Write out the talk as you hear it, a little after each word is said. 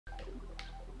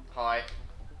Hi,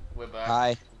 we're back.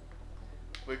 Hi.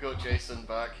 We got Jason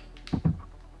back.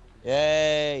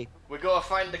 Yay! We gotta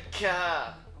find the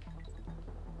car.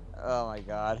 Oh my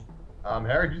god.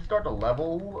 Harry, did you start the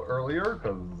level earlier?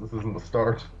 Because this isn't the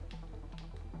start.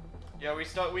 Yeah, we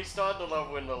started the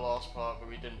level in the last part, but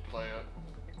we didn't play it.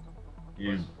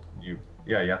 You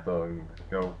have to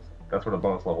go. That's where the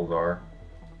bonus levels are.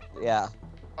 Yeah.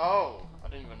 Oh, I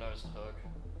didn't even notice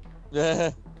the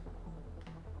hook.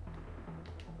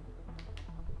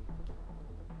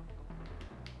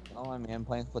 Oh my man,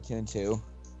 playing Splatoon 2.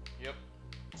 Yep.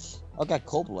 I got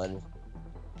cold-blooded.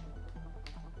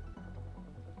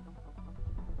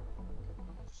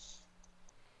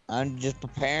 I'm just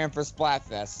preparing for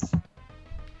Splatfest.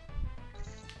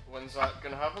 When's that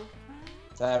gonna happen?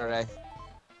 Saturday.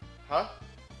 Huh?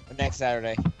 Or next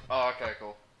Saturday. Oh, okay,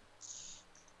 cool.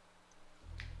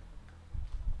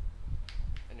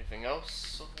 Anything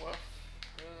else of worth?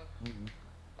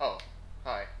 Oh,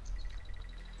 hi.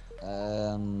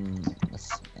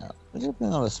 What's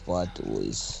opening all the Splat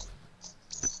toys?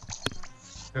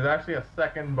 There's actually a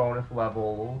second bonus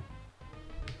level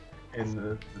in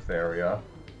this area.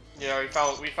 Yeah, we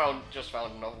just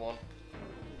found another one.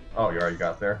 Oh, you already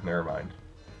got there? Never mind.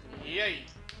 Yay!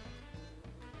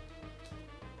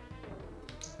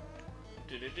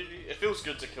 It feels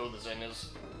good to kill the zingers.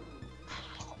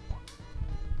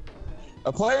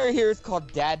 A player here is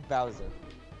called Dad Bowser.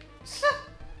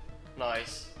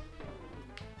 Nice.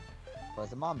 Or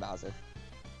is it Mom Bowser?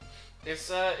 Is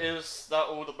that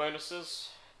all the bonuses?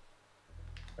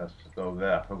 That's just those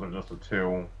are just the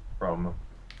two from.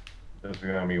 There's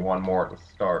gonna be one more at the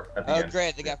start at the end. Oh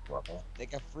great, they got level.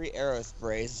 free arrow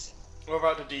sprays. What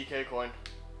about the DK coin?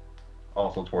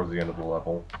 Also towards the end of the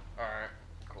level. Alright,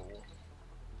 cool.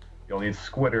 You'll need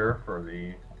Squitter for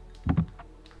the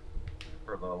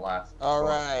last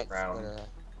Alright. round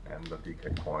and the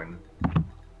DK coin.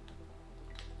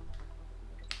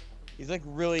 He's like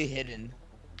really hidden.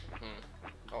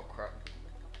 Oh crap.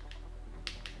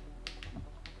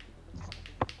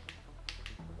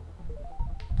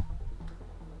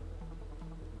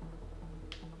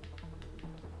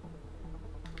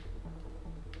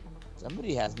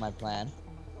 Somebody has my plan.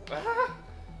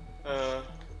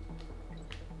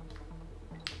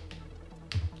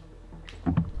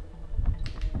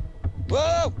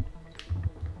 Whoa!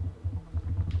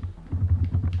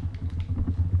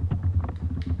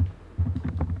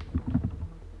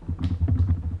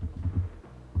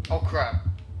 Oh crap.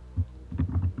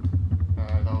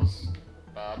 That was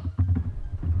bad.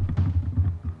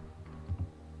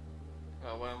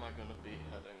 Where am I gonna be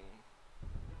heading?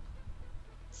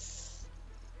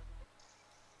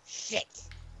 Shit!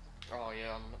 Oh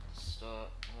yeah, I'm at the start.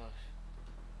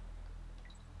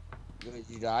 Did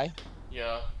you die?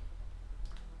 Yeah.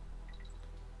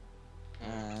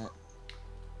 Alright.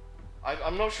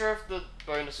 I'm not sure if the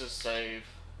bonuses save,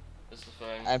 is the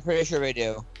thing. I'm pretty sure we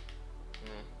do.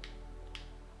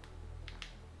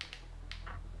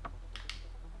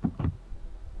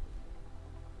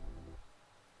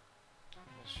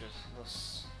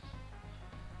 Let's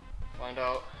find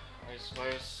out, I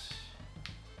suppose.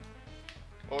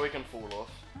 Or we can fall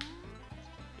off.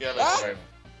 Yeah, they save.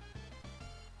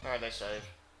 Alright, they save.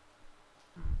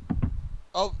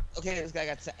 Oh, okay. This guy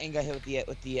got hit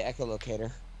with the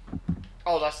echolocator.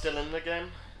 Oh, that's still in the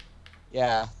game?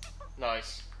 Yeah.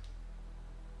 Nice.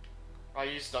 I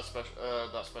used that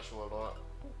special a lot.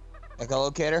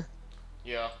 Echolocator?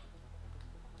 Yeah.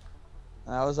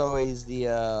 I was always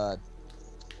the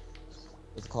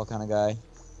what's it called kind of guy.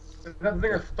 Is that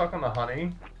zinger stuck on the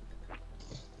honey?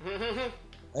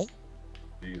 What?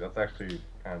 Gee, that's actually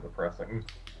kind of depressing.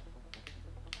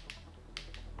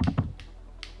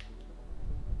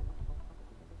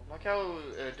 Like how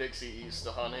Dixie eats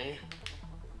the honey.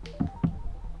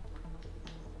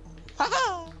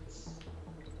 Haha!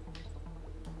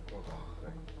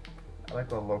 I like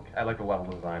the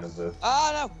level design of this.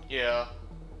 Oh no! Yeah.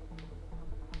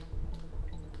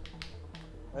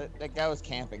 That guy was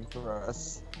camping for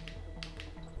us.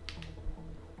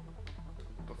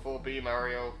 Before B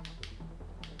Mario.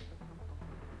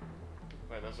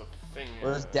 Wait, there's a thing here.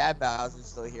 Where's Dad Bowser's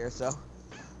still here, so.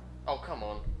 Oh, come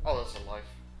on. Oh, that's a life.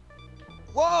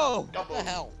 Whoa! Double. What the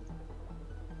hell?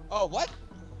 Oh, what?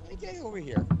 How did you get over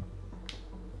here?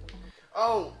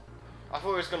 Oh! I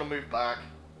thought he was gonna move back.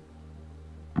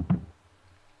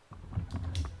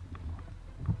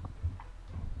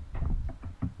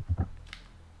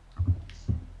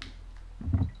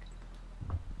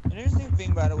 An interesting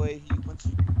thing, by the way, if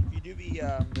you do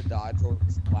the dodge roll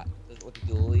with the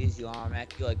dualies, you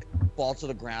automatically like fall to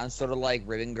the ground, sort of like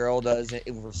Ribbon Girl does it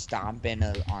with her stomp and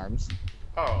arms.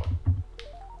 Oh.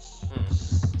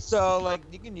 So, like,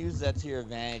 you can use that to your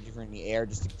advantage if you're in the air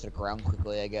just to get to the ground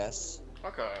quickly, I guess.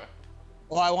 Okay.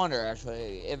 Well, I wonder,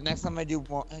 actually, if next time I do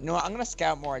more... No, I'm gonna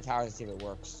scout more towers to see if it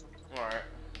works. Alright.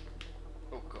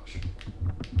 Oh, gosh.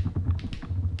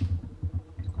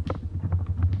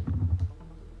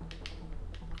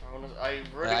 I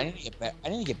really... I need to get better. I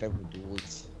need to get better with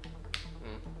duels.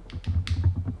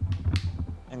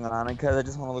 Hang on, because I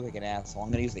just want to look like an asshole.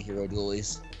 I'm gonna use the hero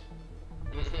dualies.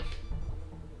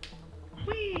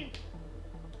 Whee!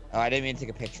 Oh, I didn't mean to take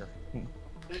a picture.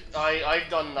 I've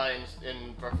done that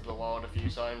in Breath of the Wild a few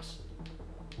times.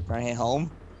 Trying to hit home?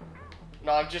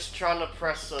 No, I'm just trying to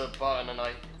press a button and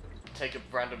I take a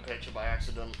random picture by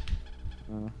accident.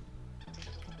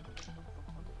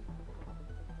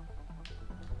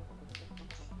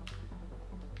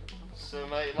 So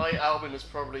my album is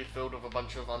probably filled with a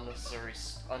bunch of unnecessary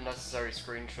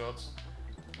screenshots.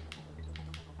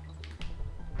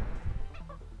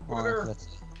 Oh,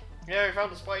 Yeah, we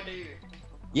found a spider.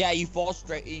 yeah, you fall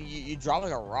straight. You drop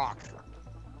like a rock.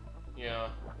 Yeah.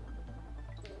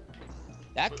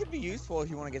 That could be useful if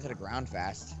you want to get to the ground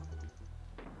fast.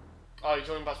 Oh, you're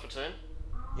talking about Splatoon?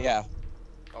 Yeah.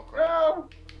 Oh crap. No!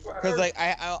 Because like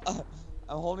I'm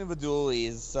holding the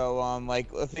dualies, so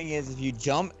like the thing is, if you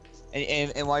jump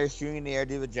and while you're shooting in the air,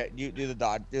 do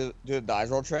the dodge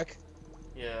roll trick.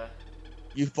 Yeah.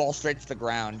 You fall straight to the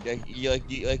ground. You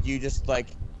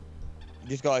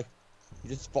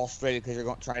just fall straight because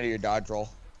you're trying to do your dodge roll.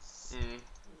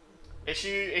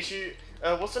 Issue.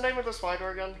 What's the name of the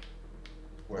spider again?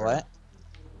 What?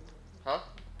 Huh?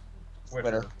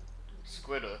 Twitter.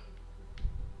 Squidder.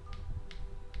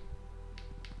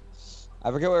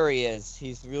 I forget where he is.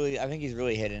 I think he's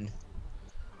really hidden.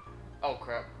 Oh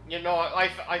crap. You know,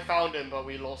 I found him, but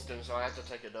we lost him, so I had to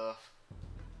take it off.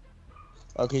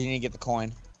 Oh, because you need to get the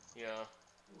coin. Yeah.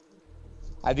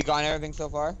 Have you gotten everything so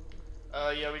far?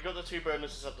 Yeah, we got the 2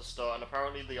 bonuses at the start, and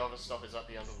apparently the other stuff is at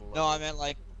the end of the level. No, I meant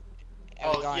like.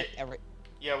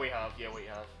 Yeah, we have. Yeah, we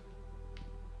have.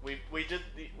 We did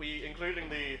including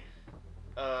the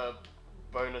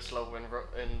bonus level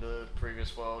in the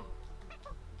previous world.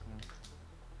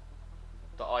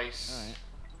 The ice. Alright.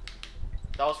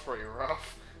 That was pretty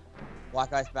rough.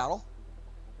 Black Ice Battle?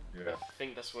 Yeah. I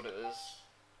think that's what it is.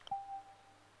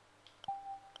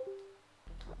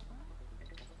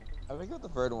 I think what the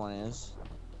third one is.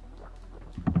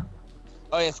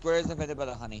 Oh yeah, Square is invented by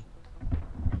the honey.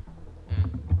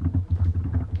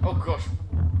 Oh gosh.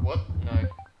 What? No.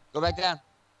 Go back down.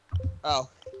 Oh.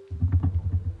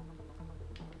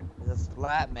 There's a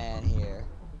splat man here.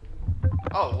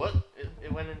 Oh, what?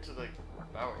 It went into the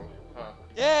barrel. Huh.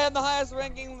 Yeah, I'm the highest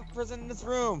ranking person in this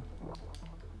room.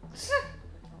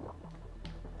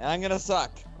 And I'm gonna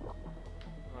suck.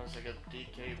 Oh, it's like a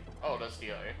DK. Oh, that's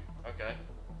DI. Okay.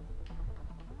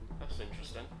 That's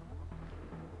interesting.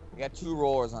 We got 2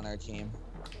 rollers on our team.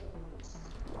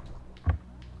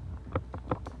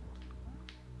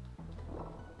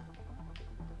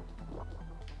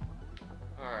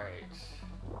 Alright.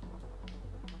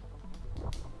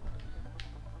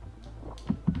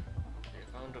 Okay,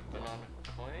 found a banana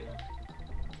coin.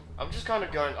 I'm just kind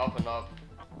of going up and up.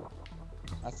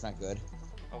 That's not good.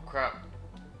 Oh crap.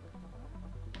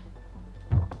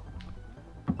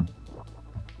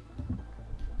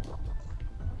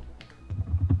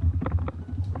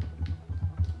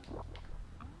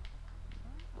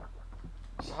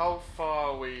 So how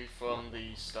far are we from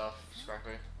the stuff,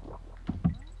 Scrappy?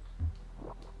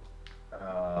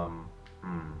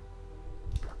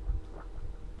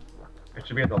 It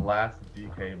should be at the last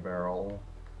DK barrel.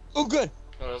 Oh, good.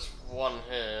 No, there's one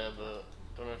here, but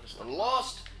don't know if it's the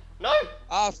last. No.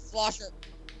 Slosher.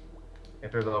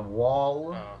 If there's a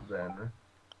wall, Oh. then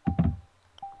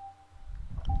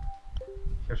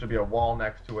there should be a wall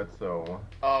next to it. So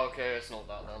Oh, okay, it's not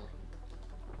that then.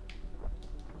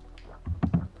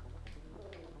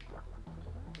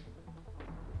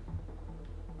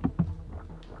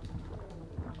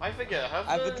 I forget.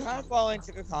 I've been kind of following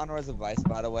Chica Conroy's advice,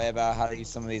 by the way, about how to use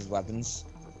some of these weapons.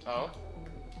 Oh.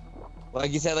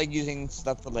 Like you said, like using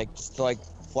stuff for like just to like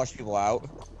flush people out.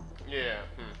 Yeah.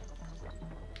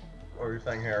 what were you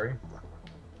saying, Harry?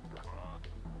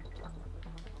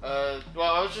 Well,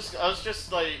 I was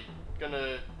just like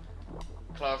gonna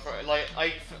clarify. Like,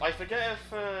 I forget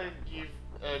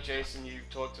if Jason, you've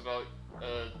talked about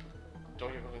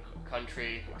Donkey Kong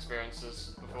Country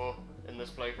experiences before in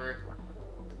this playthrough.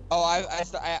 Oh,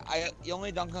 the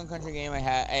only Donkey Kong Country game I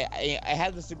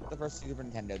had the first Super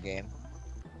Nintendo game.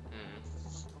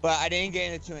 But I didn't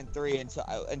get into 2 and 3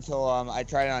 until I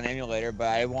tried it on emulator. But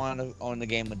I wanted to own the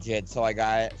game legit, so I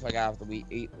got it. So I got it off the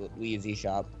Wii Z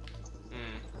shop.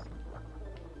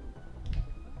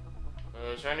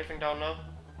 Is there anything down there?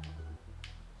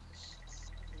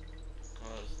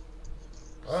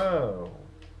 Oh.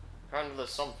 Apparently there's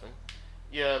something.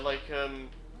 Yeah, like,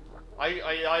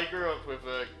 I grew up with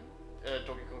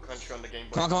Donkey Kong Country on the Game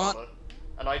Boy Color,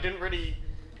 and I didn't really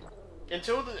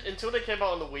until they came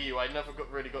out on the Wii U. I never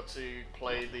really got to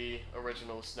play the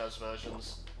original SNES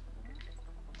versions.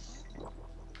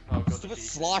 Oh, stupid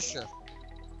slosher.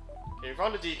 Yeah, you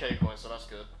found a DK coin, so that's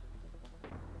good.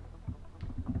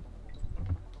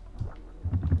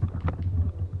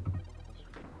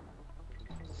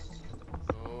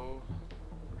 Oh.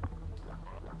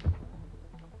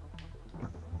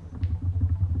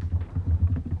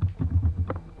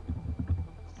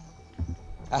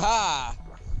 Aha!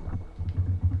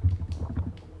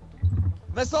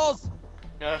 Missiles!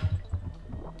 Yeah.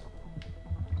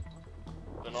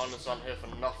 The Anonymous aren't here for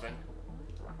nothing.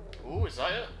 Ooh, is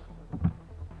that it?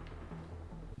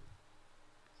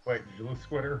 Wait, did you lose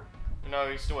Squitter? No,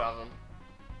 you still have them.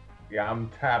 Yeah, I'm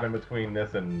tabbing between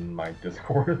this and my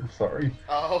Discord. Sorry.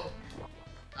 Oh.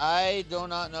 I do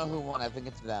not know who won. I think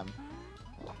it's them.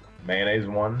 Mayonnaise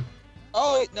won.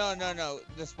 Oh wait, no.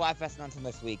 The Splatfest announced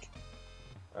this week.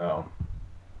 Oh.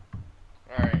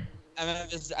 Alright. I'm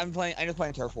just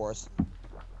playing Turf Wars.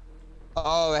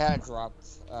 Oh, it had dropped.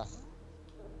 Ugh.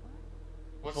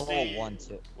 What's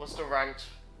the ranked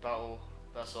battle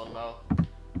that's on now?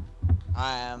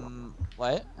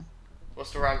 What?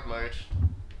 What's the ranked mode?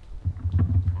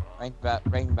 Ranked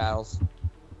battles.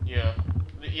 Yeah.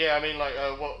 Yeah, I mean, like,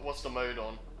 what's the mode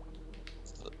on?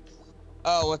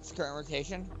 Oh, what's the current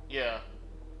rotation? Yeah.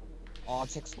 On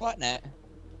 6 Splatnet.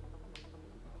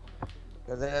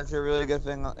 Because that's a really good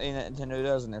thing Nintendo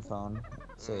does on their phone.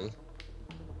 Let's see.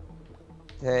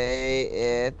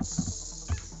 Okay, it's...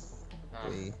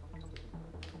 Alright,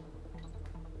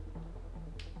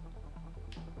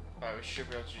 we should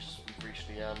be able to just reach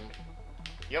the end.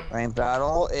 Yep. Ranked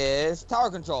battle is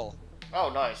Tower Control. Oh,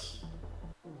 nice.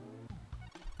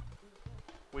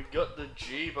 We got the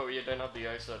G, but we don't have the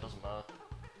O, so it doesn't matter.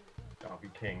 Donkey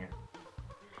King.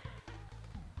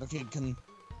 Okay,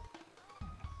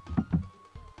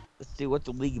 let's see what's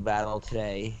the league battle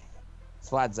today.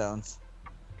 Splat zones.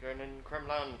 Going in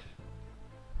Kremland.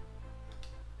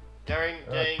 Getting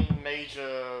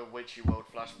major Witchy World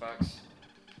flashbacks.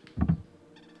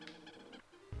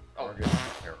 Oh.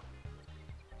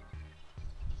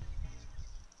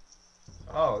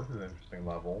 Oh, this is an interesting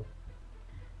level.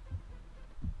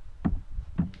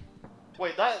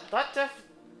 Wait, that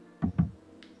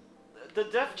the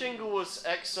death jingle was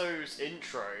EXO's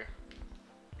intro.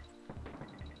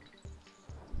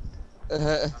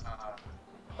 Let's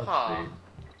Huh. see.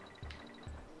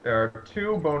 There are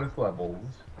 2 bonus levels.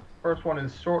 First one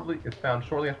is found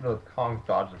shortly after the Kongs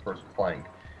dodge the first plank.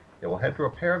 They will head through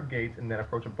a pair of gates and then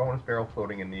approach a bonus barrel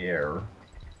floating in the air.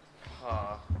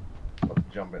 Huh. Let's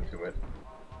jump into it.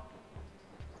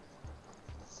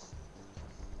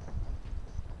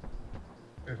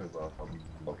 Seriously, the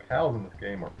locales in this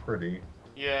game are pretty.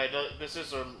 Yeah, this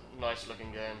is a nice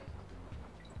looking game.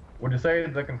 Would you say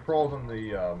the controls on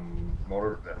the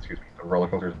the roller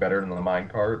coaster is better than the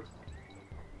minecart?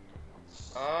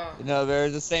 No, they're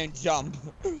the same jump.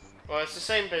 Well, it's the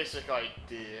same basic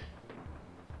idea.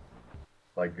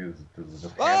 Like, does it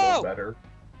just handle better?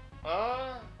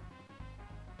 Hard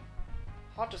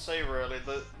to say really.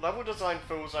 The level design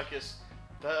feels like it's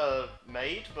better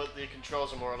made, but the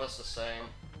controls are more or less the same.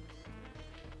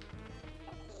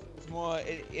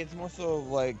 It's more so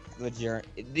like the journey.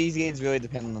 These games really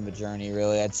depend on the journey,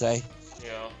 really. I'd say.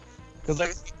 Yeah. Cause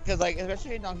like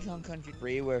especially in Donkey Kong Country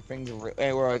 3, where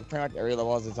where like pretty much every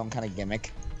level has its own kind of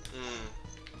gimmick.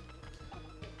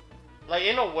 Like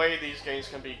in a way, these games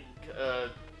can be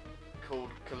called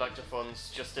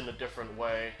collectathons, just in a different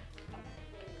way.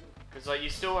 Cause like you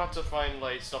still have to find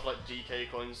like stuff like DK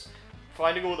coins.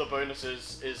 Finding all the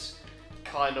bonuses is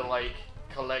kind of like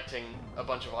collecting a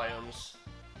bunch of items.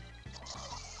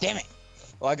 Damn it!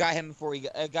 Well, I got him before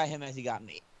I got him as he got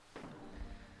me.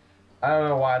 I don't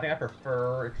know why. I think I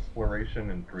prefer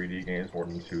exploration in 3D games more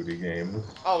than 2D games.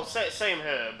 Oh, same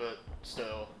here, but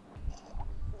still.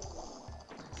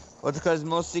 Well, it's because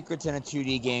most secrets in a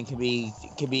 2D game can be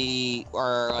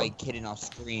like hidden off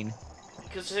screen.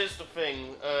 Because here's the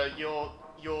thing, your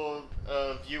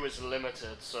view is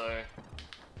limited, so.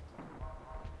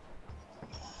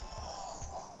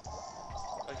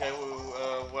 Okay,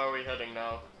 well, where are we heading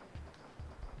now?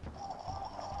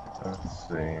 Let's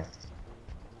see.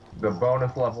 The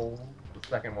bonus level, the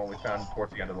second one we found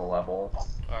towards the end of the level.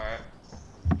 Alright.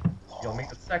 You'll meet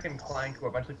the second Clank who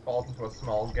eventually falls into a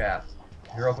small gap.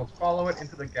 Heroes must follow it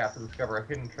into the gap to discover a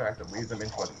hidden track that leads them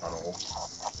into a tunnel.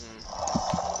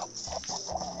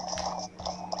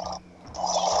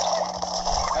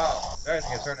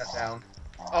 Everything is turn that down.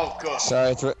 Oh god.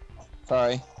 Sorry,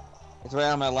 sorry. It's right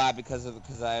on my lap because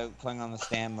I'm playing on the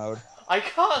stand mode. I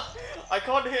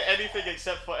can't hit anything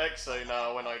except for EXO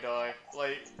now when I die.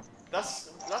 Like, that's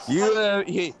You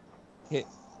hit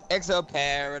Exo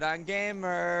Paradigm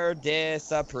Gamer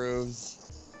disapproves.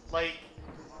 like,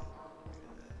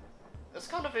 it's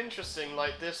kind of interesting.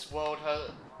 Like, this world has,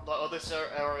 like, or this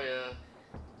area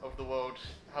of the world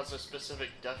has a specific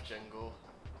death jingle.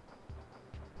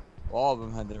 All of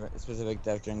them had different specific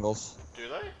death jingles. Do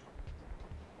they?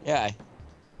 Yeah.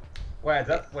 Wait,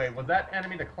 was that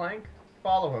enemy the Clank?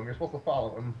 Follow him. You're supposed to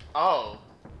follow him. Oh.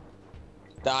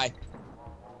 Die.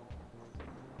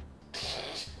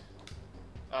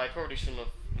 I probably shouldn't have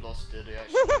lost Diddy,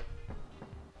 actually.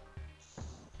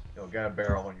 You'll get a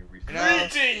barrel when you reset. No.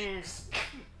 Greetings!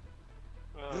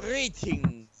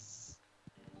 Greetings.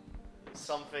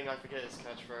 Something, I forget his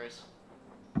catchphrase.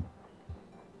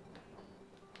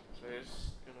 So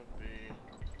it's gonna be...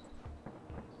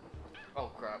 Oh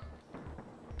crap.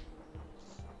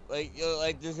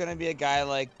 Like there's gonna be a guy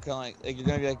like you're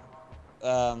gonna be like,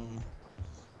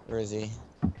 where is he?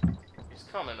 He's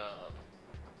coming up.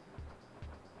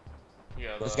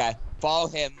 Yeah, This guy. Follow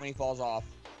him when he falls off.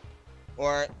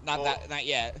 Or not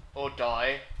yet. Or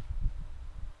die.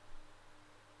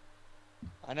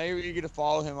 I know you're gonna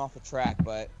follow him off the track,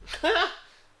 but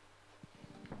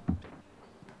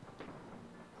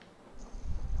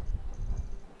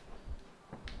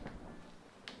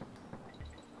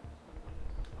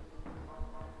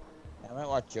I might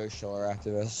watch Joe Schiller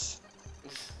after this.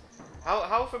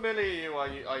 How familiar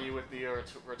are you with the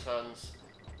returns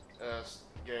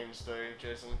games though,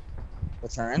 Jason?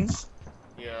 Returns?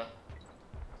 Yeah.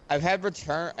 I had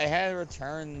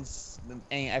returns,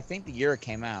 and I think the year it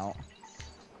came out.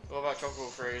 What about Tropical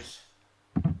Freeze?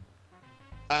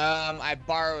 I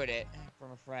borrowed it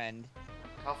from a friend.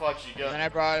 How far did you And then get? I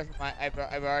borrowed it from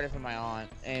I borrowed it from my aunt,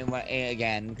 and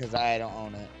again because I don't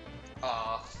own it.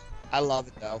 Ah. I love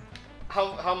it though.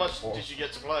 How much did you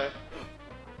get to play?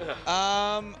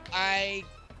 I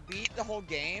beat the whole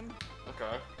game.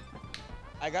 Okay.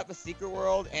 I got the secret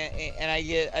world, and I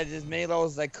get as many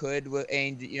levels as I could with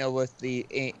in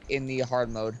the hard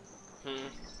mode. Hmm.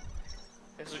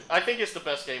 I think it's the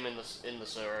best game in the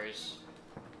series.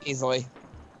 Easily.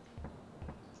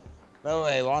 By the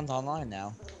way, Lon's online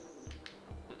now.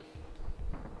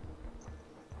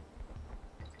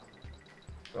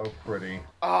 So pretty.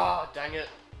 Ah, dang it.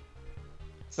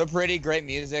 So pretty, great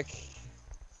music.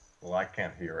 Well, I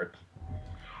can't hear it.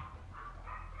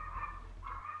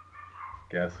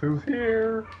 Guess who's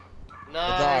here? No.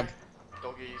 The dog.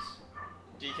 Doggies.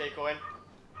 DK coin.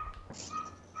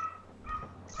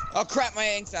 Oh crap, my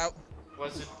ink's out.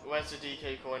 Where's the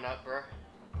DK coin at, bro?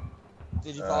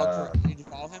 Did you follow? Did you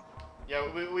follow him? Yeah,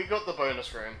 we got the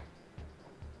bonus room.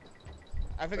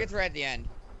 I think it's right at the end.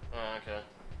 Oh, okay.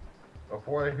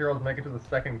 Before the heroes make it to the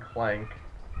second Clank,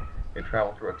 they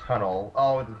travel through a tunnel.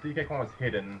 Oh, the DK coin was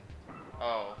hidden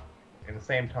Oh. in the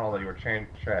same tunnel that you were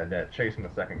chasing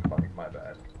the second Clank. My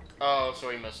bad. Oh, so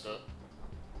we missed it.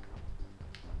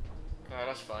 Alright,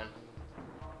 that's fine.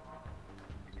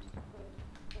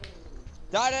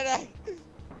 Die!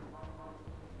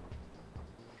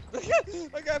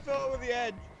 That guy fell over the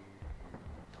edge.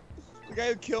 The guy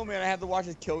who killed me, and I had to watch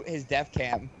his death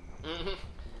cam.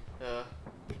 Yeah.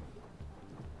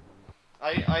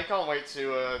 I can't wait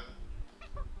to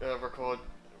record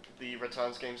the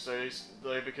Returns game series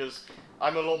though, because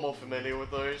I'm a lot more familiar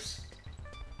with those.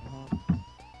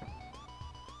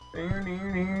 You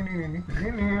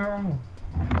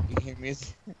hear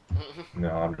music? No,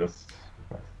 I'm just.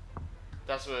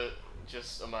 That's what,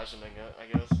 just imagining it, I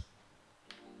guess.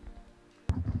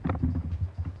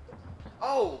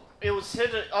 Oh, it was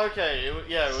hidden. Okay,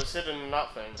 yeah, it was hidden in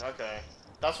that thing. Okay,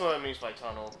 that's what it means by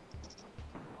tunnel.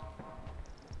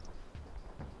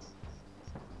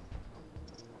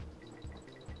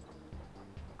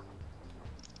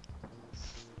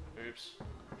 Oops.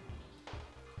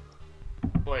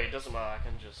 Wait, it doesn't matter. I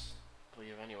can just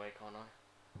leave anyway, can't I?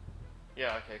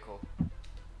 Yeah. Okay. Cool.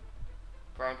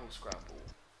 Bramble Scrapple.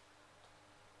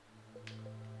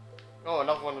 Oh,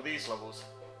 another one of these levels.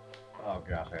 Oh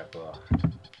gosh, I have to.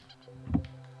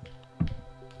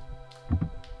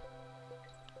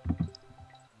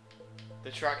 The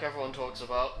track everyone talks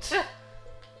about.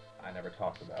 I never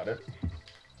talked about it,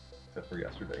 except for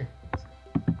yesterday.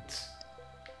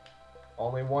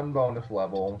 Only one bonus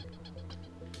level.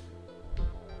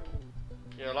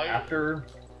 Yeah, like. After.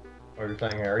 What are you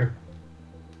saying, Harry?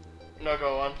 No,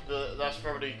 go on. That's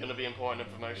probably going to be important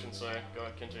information, so go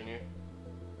ahead, continue.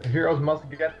 The heroes must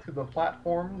get to the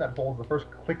platform that holds the first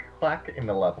click-clack in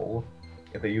the level.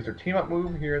 If they use their team-up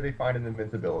move, here they find an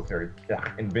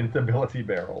invincibility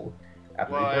barrel.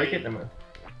 After they break it,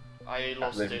 I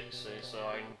lost Dixie, so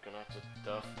I'm gonna have to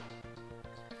duff.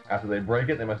 After they break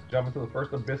it, they must jump into the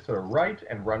first abyss to the right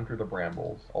and run through the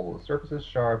brambles. Although the surface is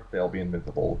sharp, they'll be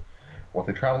invincible. Once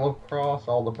they travel across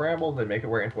all the brambles, they make their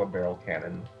way into a barrel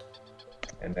cannon.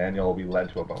 And then you'll be led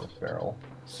to a bonus barrel.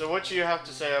 So what do you have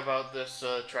to say about this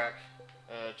track,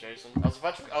 Jason? I was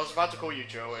about to call you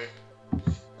Joey.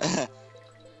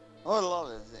 Oh, I love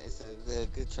it. It's a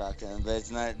good track, but it's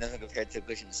nothing compared to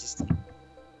Glitch in the System.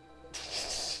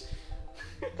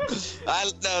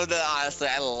 Honestly,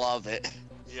 I love it.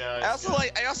 Yeah. I also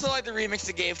like the remix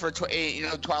they gave for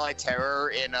Twilight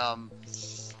Terror in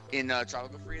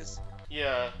Tropical Freeze.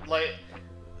 Yeah, like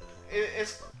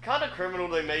it's kind of criminal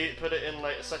they put it in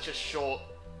like such a short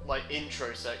like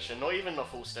intro section, not even the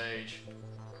full stage.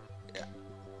 Yeah.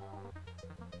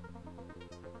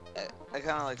 I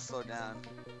kind of like slowed down.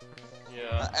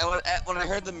 Yeah. When I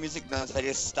heard the music notes, I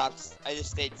just stopped. I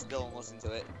just stayed still and listened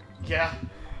to it. Yeah.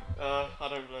 I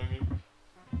don't blame you.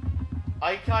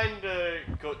 I kinda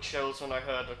got chills when I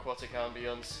heard Aquatic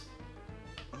Ambience.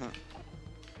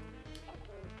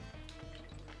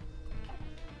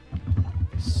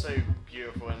 It's so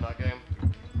beautiful in that game.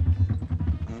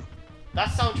 That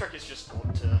soundtrack is just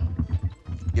good too.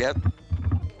 Yep.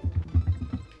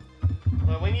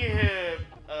 When you hear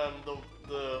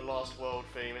the Lost World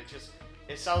theme,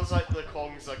 it sounds like the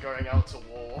Kongs are going out to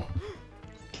war.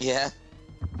 Yeah.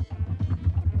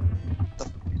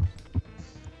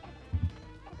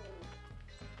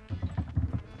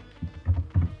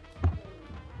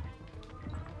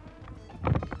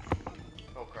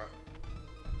 Oh crap.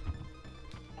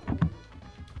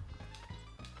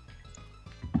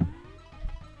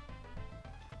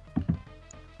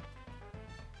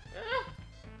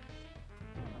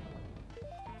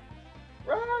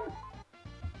 Run!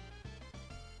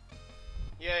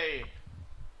 Yay!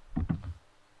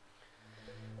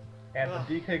 And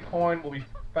the DK coin will be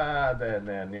fad and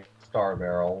then the star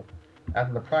barrel.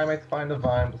 After the primates find the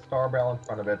vine with the star barrel in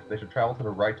front of it, they should travel to the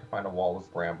right to find a wall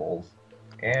of brambles.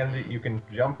 And you can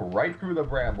jump right through the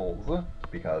brambles,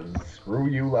 because screw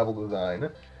you level design,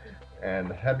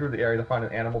 and head through the area to find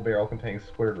an animal barrel containing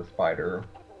Squidder the spider.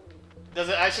 Does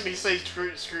it actually say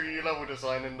screw you level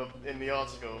design in the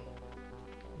article?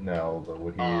 No, but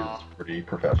he is pretty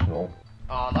professional.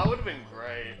 Ah, that would have been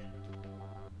great.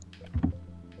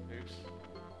 Oops.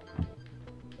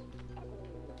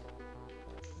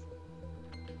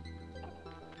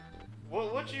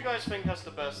 What do you guys think has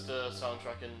the best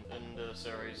soundtrack in the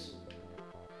series?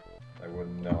 I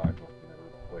wouldn't know. I've never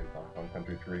played Donkey Kong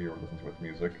Country 3 or listened to its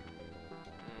music.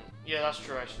 Yeah, that's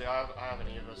true actually. I haven't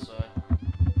either, so...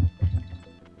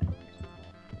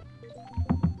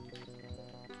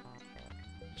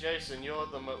 Jason, you're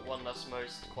the one that's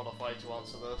most qualified to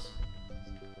answer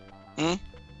this.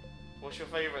 What's your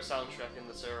favourite soundtrack in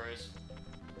the series?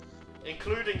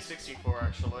 Including 64,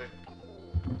 actually.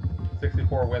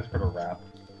 64 wins for the rap.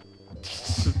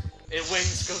 It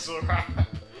wins because of rap.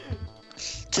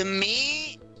 To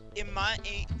me,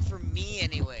 for me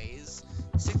anyways,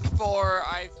 64,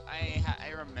 I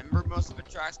remember most of the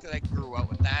tracks because I grew up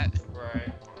with that.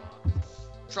 Right.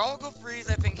 Tropical Freeze,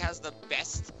 I think, has the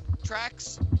best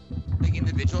tracks, like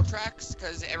individual tracks,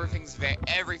 because everything is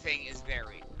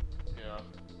varied. Yeah.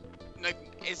 Like,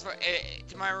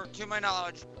 to my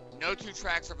knowledge, no two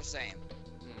tracks are the same.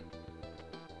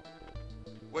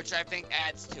 Which I think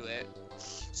adds to it.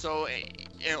 So,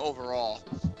 overall,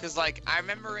 because like I'm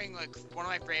remembering like one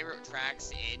of my favorite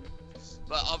tracks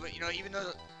but even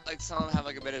though like some of them have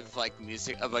like a bit of like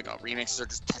music of like a remix or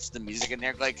just touch the music in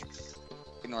there, like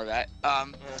ignore that.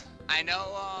 I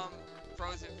know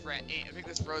Frozen Friend. I think it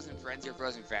was Frozen Frenzy or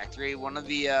Frozen Factory. One of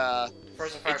the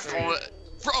Frozen Factory.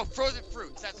 Frozen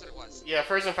Fruits. That's what it was. Yeah,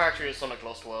 Frozen Factory is Sonic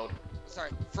Lost World.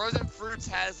 Sorry, Frozen Fruits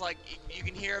has like you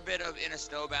can hear a bit of In a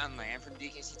Snowbound Land from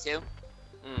DKC2.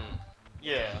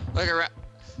 Yeah. Like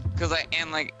because I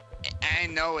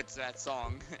know it's that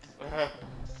song.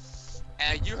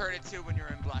 And you heard it too when you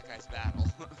were in Black Ice Battle.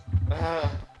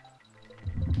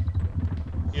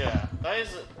 Yeah, that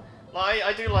is. Like,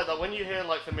 I do like that. When you hear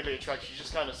like familiar tracks, you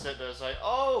just kind of sit there and say,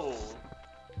 "Oh."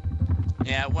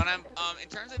 Yeah, when I'm in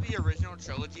terms of the original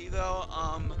trilogy though,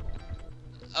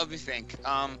 let me think.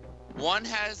 One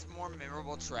has more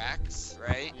memorable tracks,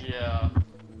 right? Yeah.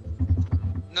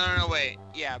 No, wait.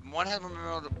 Yeah, one has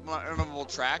more memorable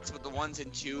tracks, but the ones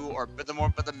in two but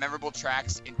the memorable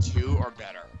tracks in two are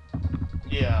better.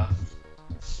 Yeah.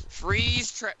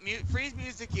 Freeze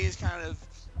music is kind of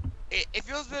it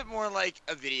feels a bit more like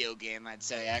a video game, I'd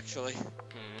say, actually.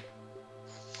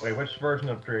 Wait, which version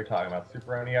of 3 are you talking about?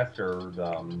 Super NES or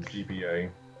GBA?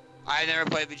 I never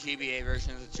played the GBA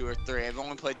version of the 2 or 3. I've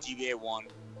only played GBA 1.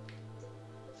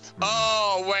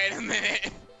 Oh, wait a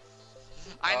minute.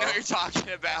 I know what you're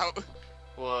talking about.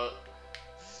 What?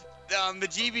 The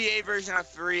GBA version of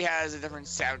 3 has a different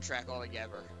soundtrack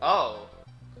altogether. Oh.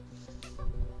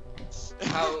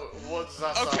 What does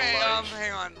that sound like? Okay,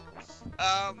 hang on.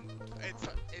 I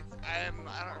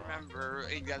don't remember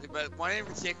exactly, but one in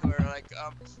particular, like,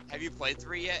 have you played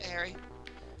 3 yet, Harry?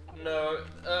 No,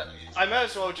 I may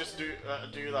as well just do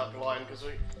that blind, because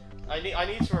I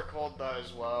need to record that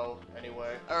as well,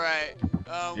 anyway. Alright,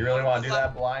 You really want to do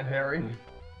that blind, Harry?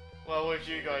 Well, with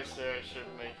you guys there, it should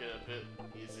make it a bit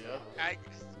easier.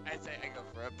 I'd say I go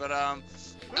for it, but I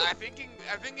think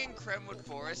in Cremwood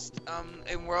Forest,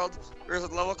 in World, there's a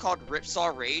level called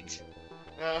Ripsaw Rage.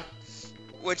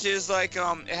 Which is like,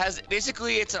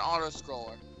 basically it's an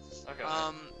auto-scroller. Okay.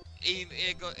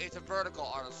 It's a vertical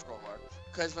auto-scroller.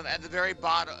 Because at the very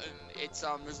bottom, it's,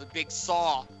 there's a big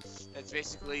saw. That's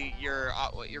basically your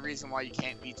reason why you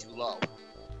can't be too low.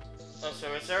 Oh, so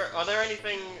are there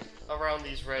anything around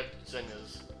these red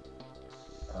zingers?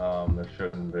 There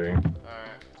shouldn't be.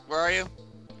 Alright. Where are you?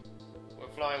 We're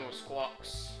flying with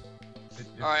squawks.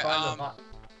 Alright,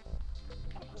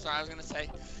 sorry, I was gonna say,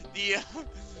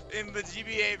 in the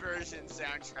GBA version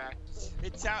soundtrack,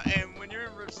 and when you're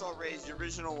in Ripsaw Rage, the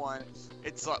original one,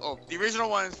 it's like, the original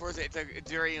one is for it's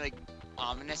very like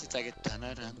ominous. It's like a dun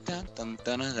dun dun dun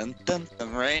dun dun dun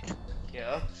dun, right?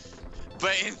 Yeah.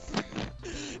 But in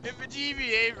the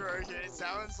GBA version, it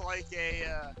sounds like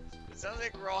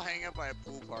we're all hanging out by a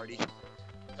pool party.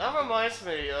 That reminds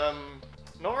me,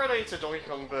 not related to Donkey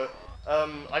Kong, but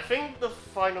I think the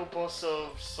final boss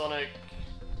of Sonic,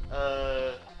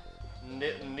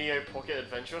 Neo Pocket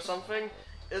Adventure or something.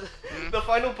 The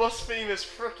final boss theme is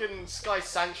frickin' Sky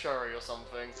Sanctuary or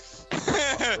something.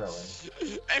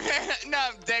 Really? No,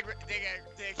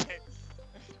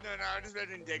 No, I'm just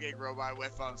imagining Dig Egg Robot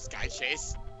with Sky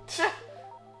Chase.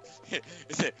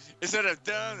 Instead of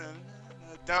dun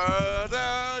dun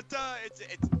dun dun, it's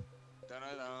dun dun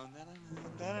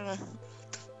dun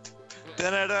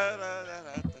dun dun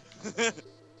dun.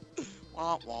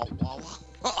 Wah wah wah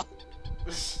wah.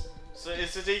 So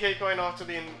is the DK going after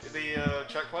the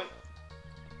checkpoint?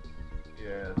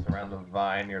 Yeah, it's around the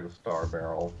vine near the star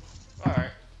barrel.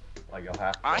 Alright. Like you'll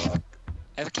have to. I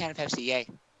have a can of Pepsi, yay.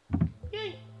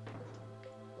 Yay.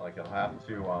 Like you'll have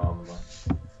to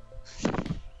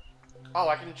Oh,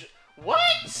 I can. What?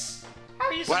 How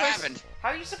are you supposed? What happened? How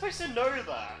are you supposed to know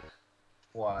that?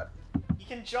 What? You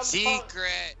can jump.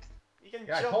 Secret. You can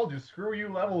Yeah, jump. I told you, screw you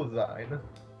level design.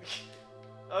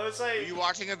 I was like.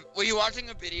 Were you watching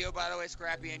a video, by the way,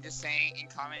 Scrappy, and just saying and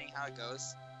commenting how it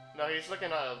goes? No, he's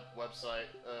looking at a website.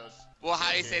 Well,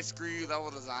 how do you say screw you level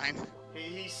design?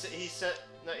 He said.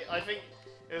 No, I think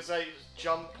it was like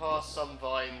jump past some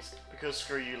vines because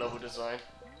screw you level design.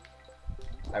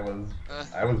 That was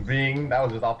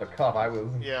just off the cuff.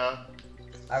 Yeah.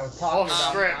 I was talking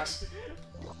about. Script.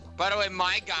 By the way,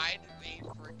 my guide made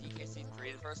for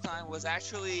DKC3 the first time was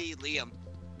actually Liam.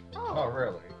 Oh,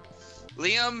 really?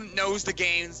 Liam knows the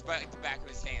games by the back of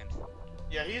his hand.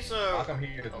 Yeah, he's How come he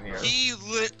isn't here?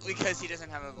 Because he doesn't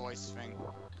have a voice thing.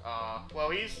 Well,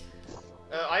 he's.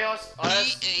 I asked.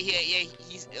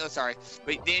 He's. Oh, sorry.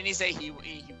 But didn't he say he would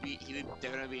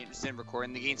definitely be interested in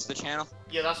recording the games to the channel?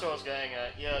 Yeah, that's what I was getting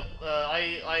at. Yeah,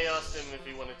 I asked him if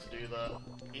he wanted to do that.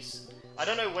 I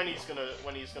don't know when he's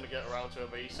gonna get around to it,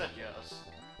 but he said yes.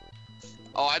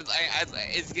 Oh,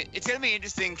 it's gonna be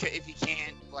interesting if he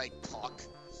can't like talk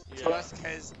to us,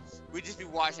 because we'd just be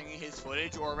watching his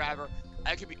footage, or rather,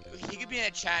 he could be in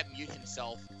a chat and mute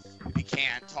himself if he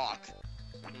can't talk.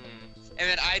 And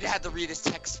then I'd have to read his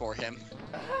text for him.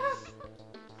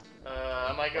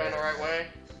 Am I going the right way?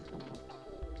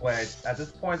 Wait, at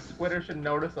this point, Twitter should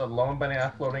notice a lone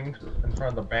banana floating in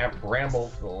front of the bramble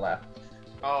to the left.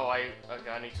 Oh, I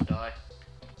need to die.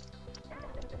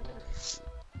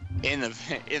 In the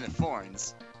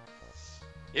thorns.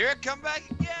 Here it come back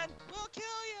again. We'll kill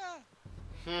ya.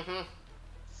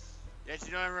 Yeah, do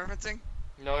you know what I'm referencing?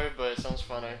 No, but it sounds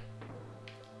funny.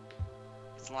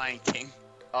 It's Lion King.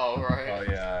 Oh right. Oh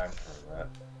yeah, I heard that.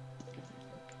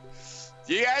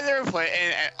 Do you guys ever play?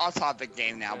 And off topic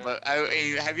game now, but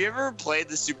have you ever played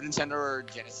the Super Nintendo or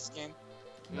Genesis game?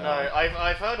 No,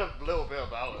 I've heard a little bit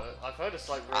about it. I've heard it's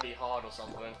like really hard or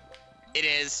something. It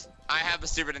is. I have a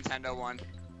Super Nintendo one.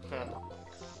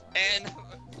 And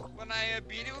when I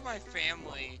beat it with my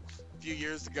family a few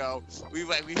years ago, we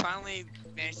finally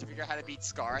managed to figure out how to beat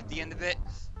Scar at the end of it.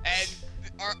 And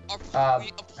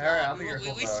Harry, I'll think you're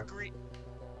we screamed.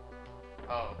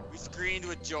 Oh. We screamed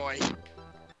with joy.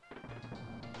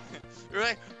 We're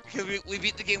like, because we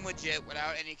beat the game legit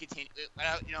without any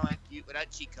without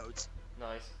without cheat codes.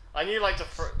 Nice. I knew like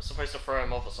supposed to throw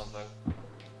him off or something.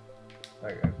 I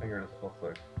think you're just supposed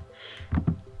to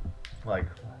like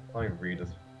let me read this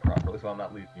properly so I'm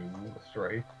not leading you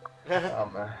astray.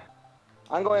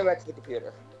 I'm going back to the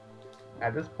computer.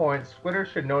 At this point, Squitter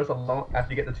should notice a lone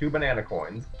after you get the 2 banana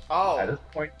coins. Oh. At this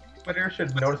point, Squitter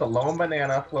should notice a lone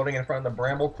banana floating in front of the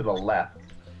bramble to the left.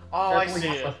 Oh, I Carefully see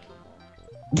he it. must-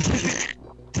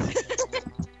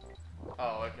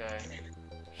 Oh, okay.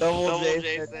 Double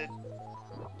Jason.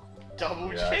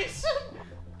 Double Yeah. Jason?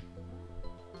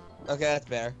 Okay, that's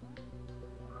fair.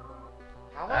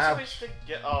 How am I supposed to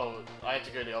get? Oh, I had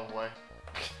to go the other way.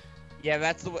 Yeah,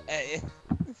 that's the way.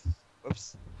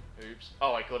 Whoops. Oops.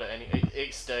 Oh, I got it.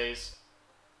 It stays.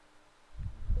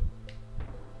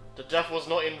 The death was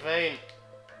not in vain.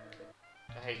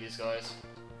 I hate these guys.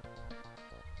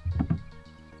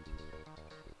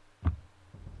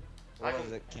 What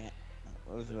was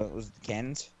it? What was the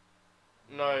cannons?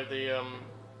 No, the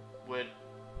weird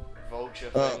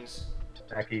vulture Oh. things.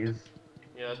 Jackies.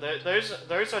 Yeah,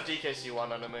 those are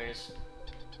DKC1 enemies.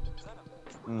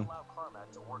 Mm.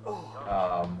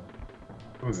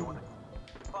 Who's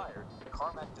Fired,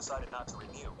 Carmack decided not to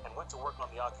renew and went to work on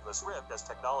the Oculus Rift as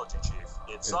technology chief.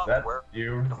 Its is software, that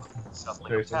you?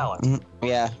 shuffling of Jason? talent.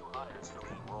 Yeah. New hires for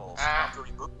lead roles. After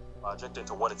rebooting the project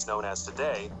into what it's known as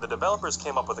today, the developers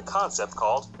came up with a concept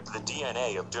called the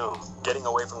DNA of Doom. Getting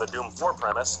away from the Doom 4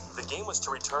 premise, the game was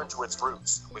to return to its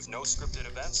roots, with no scripted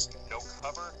events, no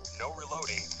cover, no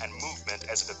reloading, and movement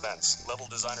as a defense. Level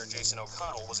designer Jason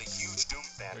O'Connell was a huge Doom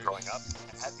fan growing up,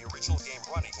 and had the original game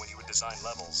running when he would design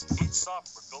levels. Id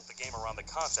Software built the game around the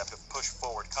concept of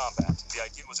push-forward combat. The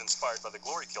idea was inspired by the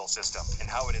glory kill system, and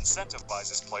how it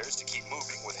incentivizes players to keep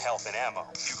moving with health and ammo.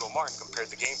 Hugo Martin compared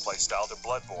the gameplay style to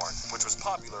Bloodborne, which was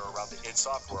popular around the id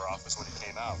Software office when it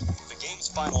came out. The game's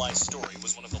finalized story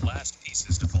was one of the last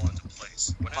pieces to fall into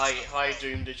place. When Hi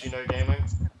Doom, did you know gaming?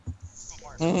 Hugo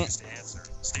Martin refused to answer,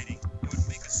 stating it would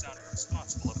make us sound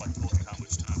irresponsible if I told you how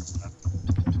much time was left.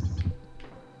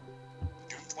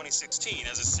 Doom 2016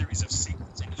 has a series of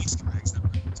secrets and Easter eggs that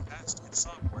reference past id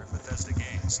Software and Bethesda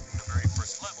games. The very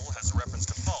first level has a reference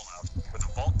to Fallout, with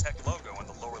a Vault Tech logo in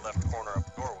the lower left corner of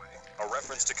the doorway. A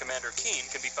reference to Commander Keen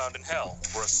can be found in Hell,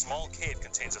 where a small cave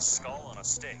contains a skull on a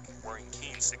stake, wearing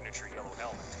Keen's signature yellow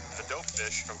helmet. The dope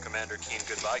fish from Commander Keen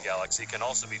Goodbye Galaxy can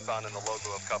also be found in the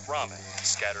logo of Cup Ramen,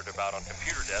 scattered about on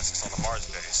computer desks on the Mars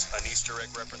base. An Easter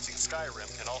egg referencing Skyrim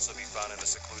can also be found in a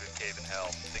secluded cave in Hell.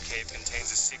 The cave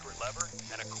contains a secret lever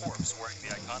and a corpse wearing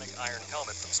the iconic iron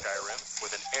helmet from Skyrim,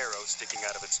 with an arrow sticking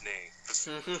out of its knee.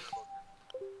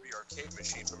 The arcade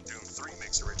machine from Doom 3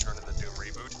 makes a return in the Doom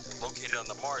reboot, located on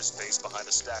the Mars base behind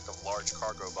a stack of large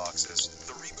cargo boxes.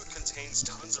 The reboot contains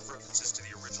tons of references to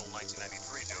the original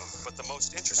 1993 Doom, but the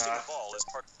most interesting of all is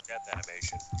part of the death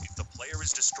animation. If the player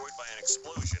is destroyed by an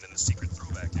explosion in the secret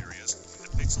throwback areas, the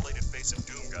pixelated face of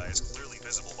Doom guy is clearly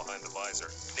visible behind the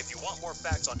visor. And if you want more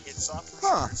facts on id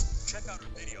Software, check out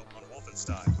our video on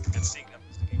Wolfenstein and seeing them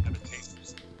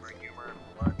adaptations where humor,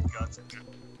 blood, guts, and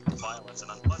violence and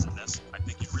unpleasantness. I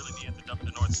think you'd really be at the Dump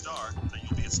the North Star, that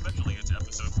you'll be especially into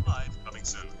episode 5 coming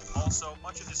soon. Also,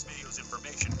 much of this video's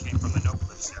information came from the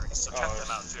Notebook series, so check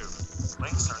them out too.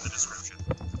 Links are in the description.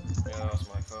 Yeah, that was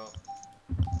my fault.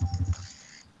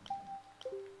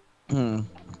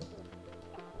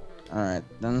 Alright,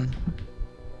 then.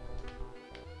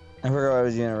 I forgot what I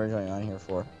was doing originally on here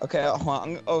for. Okay, hold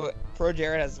on. Pro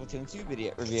Jared has a Splatoon 2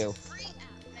 video review.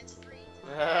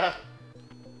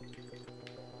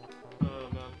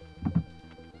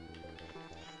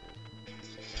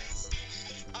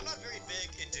 I'm not very big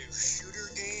into shooter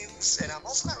games, and I'm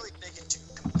also not really big into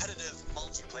competitive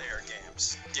multiplayer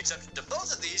games. The exception to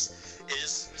both of these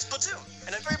is Splatoon,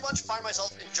 and I very much find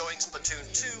myself enjoying Splatoon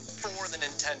 2 for the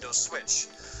Nintendo Switch.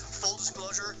 Full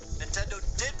disclosure, Nintendo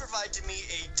did provide to me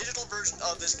a digital version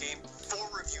of this game for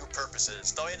review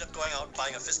purposes, though I ended up going out and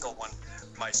buying a physical one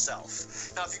myself.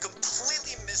 Now, if you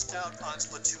completely missed out on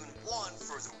Splatoon 1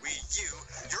 for the Wii U,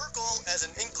 your goal as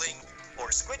an Inkling or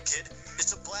Squid Kid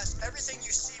is to blast everything you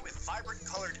see with vibrant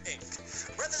colored ink.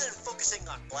 Rather than focusing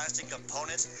on blasting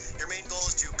opponents, your main goal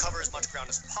is to cover as much ground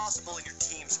as possible in your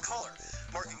team's color,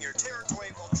 marking your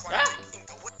territory while trying to take ink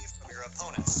away from your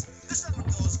opponents. This never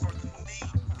goes for the main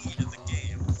need of the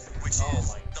game, which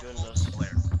is the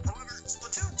multiplayer. However,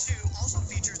 Splatoon 2 also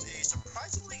features a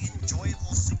surprisingly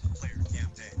enjoyable single-player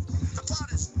campaign. The plot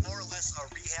is more or less a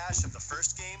rehash of the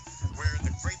first game, where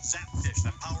the great Zapfish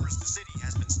that powers the city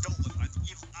has been stolen by the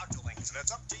evil Octolings, and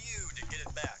it's up to you to get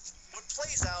it back. What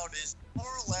plays out is more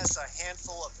or less a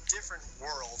handful of different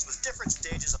worlds with different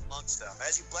stages amongst them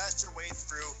as you blast your way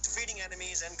through defeating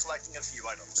enemies and collecting a few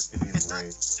items. It's not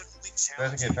considerably Guys, can you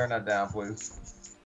challenging. turn that down, please?